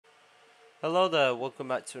Hello there, welcome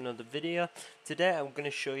back to another video. Today I'm going to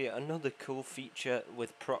show you another cool feature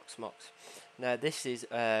with Proxmox. Now this is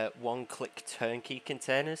one-click turnkey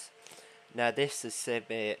containers. Now this has saved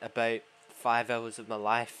me about 5 hours of my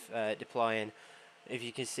life deploying. If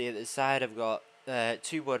you can see at the side, I've got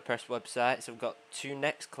two WordPress websites, I've got two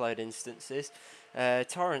Nextcloud instances,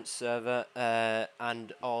 torrent server,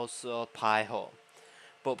 and also Pi-hole.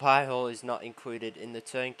 But Pi-hole is not included in the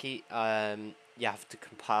turnkey. You have to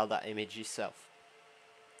compile that image yourself.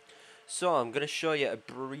 So I'm going to show you a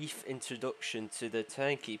brief introduction to the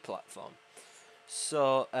Turnkey platform.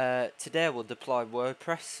 So today we'll deploy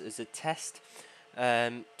WordPress as a test.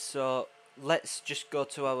 So let's just go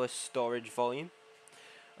to our storage volume,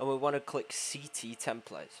 and we want to click CT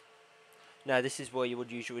templates. Now this is where you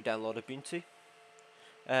would usually download Ubuntu,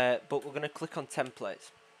 but we're going to click on templates.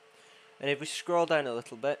 And if we scroll down a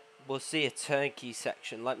little bit, we'll see a turnkey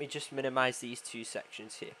section. Let me just minimize these two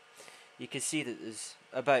sections here. You can see that there's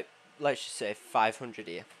about, let's just say 500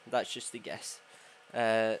 here. That's just a guess.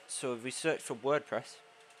 So if we search for WordPress,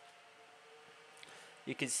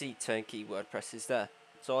 you can see turnkey WordPress is there.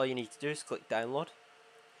 So all you need to do is click download,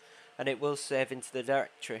 and it will save into the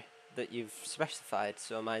directory that you've specified.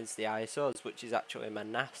 So mine's the ISOs, which is actually my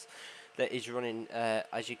NAS that is running,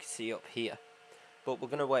 as you can see up here. But we're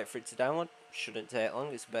going to wait for it to download. Shouldn't take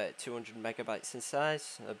long. It's about 200 megabytes in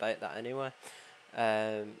size, about that anyway.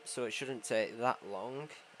 So it shouldn't take that long.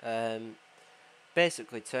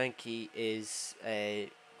 Basically, Turnkey is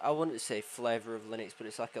I wouldn't say flavor of Linux, but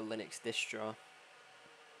it's like a Linux distro,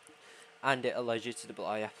 and it allows you to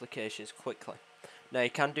deploy applications quickly. Now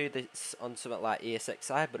you can do this on something like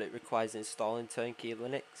ESXi, but it requires installing Turnkey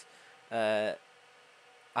Linux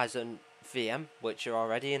as a VM, which are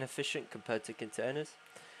already inefficient compared to containers,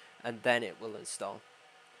 and then it will install.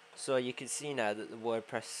 So you can see now that the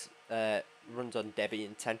WordPress runs on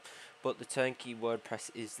Debian 10, but the Turnkey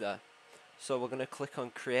WordPress is there. So we're going to click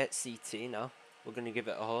on Create CT now. We're going to give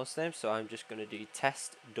it a host name, so I'm just going to do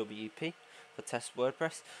test WP for test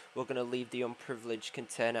WordPress. We're going to leave the unprivileged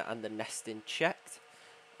container and the nesting checked.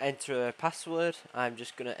 Enter a password. I'm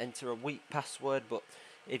just going to enter a weak password, but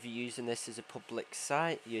if you're using this as a public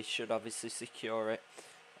site, you should obviously secure it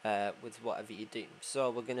with whatever you do. So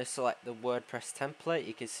we're going to select the WordPress template.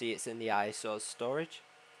 You can see it's in the ISO storage.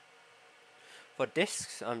 For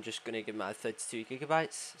disks, I'm just going to give my 32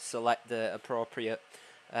 gigabytes. Select the appropriate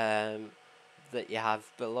that you have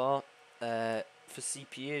below. For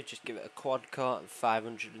CPU, just give it a quad core, and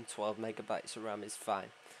 512 megabytes of RAM is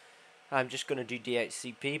fine. I'm just going to do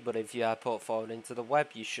DHCP, but if you are port forward into the web,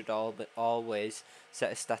 you should always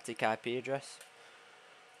set a static IP address.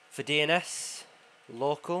 For DNS,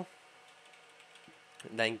 local,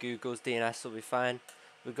 and then Google's DNS will be fine.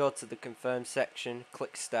 We go to the confirm section,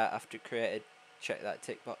 click start after created, check that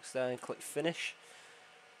tick box there, and click finish.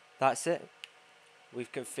 That's it.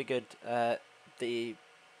 We've configured the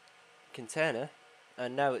container,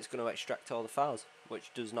 and now it's going to extract all the files,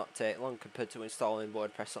 which does not take long compared to installing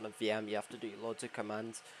WordPress on a VM. You have to do loads of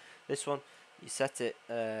commands. This one, you set it,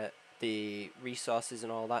 the resources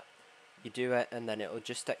and all that, you do it, and then it will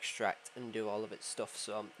just extract and do all of its stuff.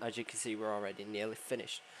 So as you can see, we're already nearly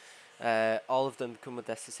finished. All of them come with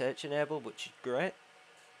SSH enabled, which is great,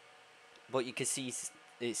 but you can see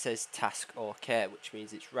it says task OK, which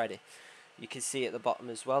means it's ready. You can see at the bottom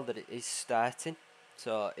as well that it is starting.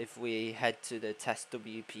 So if we head to the test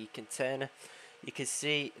WP container, you can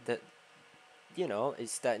see that, you know,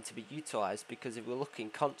 it's starting to be utilized, because if we look in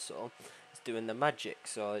console, it's doing the magic.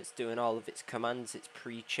 So it's doing all of its commands, it's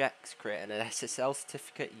pre-checks, creating an SSL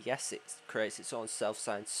certificate. Yes, it creates its own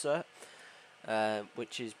self-signed cert,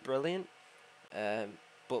 which is brilliant.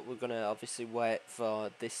 But we're going to obviously wait for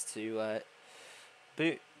this to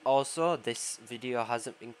boot. Also, this video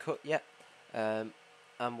hasn't been cut yet,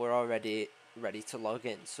 and we're already ready to log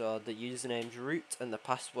in. So the username's root, and the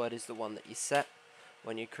password is the one that you set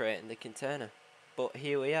when you're creating the container. But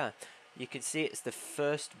here we are. You can see it's the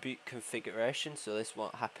first boot configuration, so this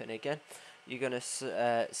won't happen again. You're going to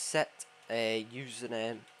set a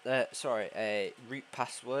username, a root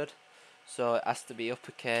password. So it has to be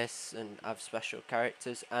uppercase and have special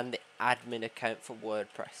characters, and the admin account for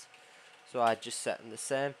WordPress. So I just set them the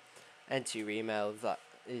same. Enter your email if that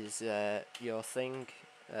is your thing.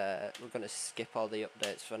 We're going to skip all the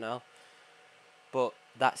updates for now. But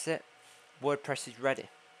that's it. WordPress is ready.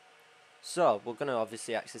 So we're going to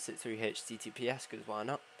obviously access it through HTTPS, because why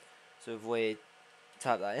not? So if we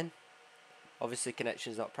type that in, obviously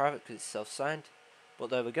connection is not private because it's self-signed.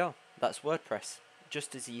 But there we go. That's WordPress.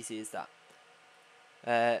 Just as easy as that.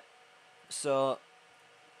 So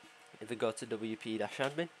if we go to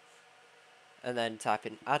wp-admin, and then type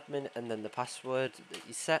in admin and then the password that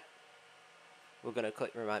you set. We're going to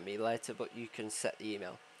click remind me later, but you can set the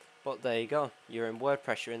email. But there you go, you're in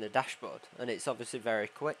WordPress, you're in the dashboard, and it's obviously very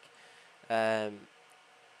quick.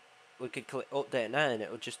 We could click update now and it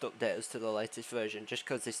will just update us to the latest version, just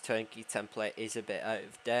because this Turnkey template is a bit out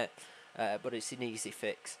of date, but it's an easy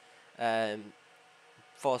fix.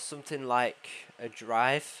 For something like a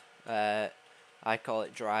Drive, I call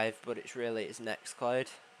it Drive, but it's Nextcloud,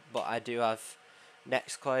 but I do have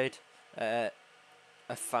Nextcloud, a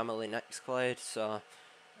family Nextcloud, so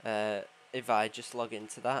if I just log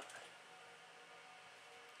into that,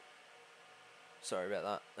 sorry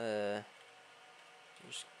about that,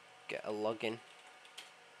 just get a login.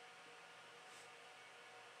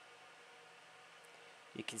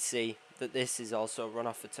 You can see that this is also run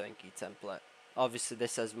off a Turnkey template. Obviously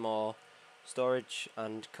this has more storage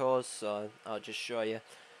and cores, so I'll just show you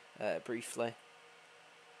briefly.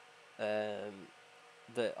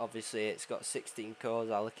 That obviously it's got 16 cores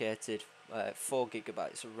allocated, 4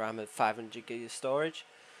 gigabytes of RAM and 500 gig of storage,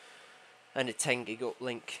 and a 10 gig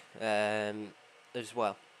uplink as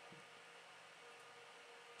well.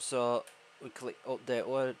 So we click update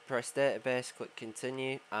WordPress database, click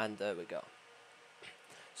continue, and there we go.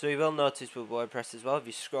 So you will notice with WordPress as well, if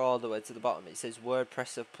you scroll all the way to the bottom, it says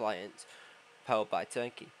WordPress appliance powered by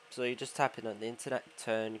Turnkey. So you just type in on the internet,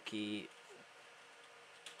 Turnkey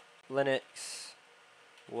Linux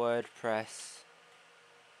WordPress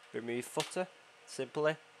remove footer,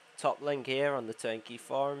 simply. Top link here on the Turnkey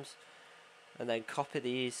forums, and then copy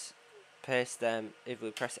these, paste them. If we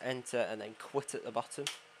press enter and then quit at the bottom,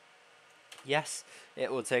 yes,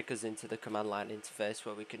 it will take us into the command line interface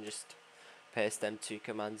where we can just paste them 2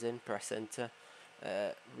 commands in, press enter,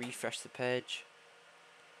 refresh the page,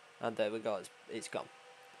 and there we go, it's gone.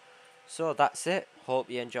 So that's it. Hope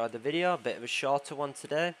you enjoyed the video. A bit of a shorter one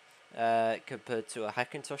today compared to a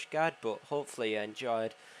Hackintosh guide, but hopefully you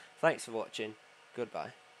enjoyed. Thanks for watching.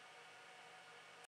 Goodbye.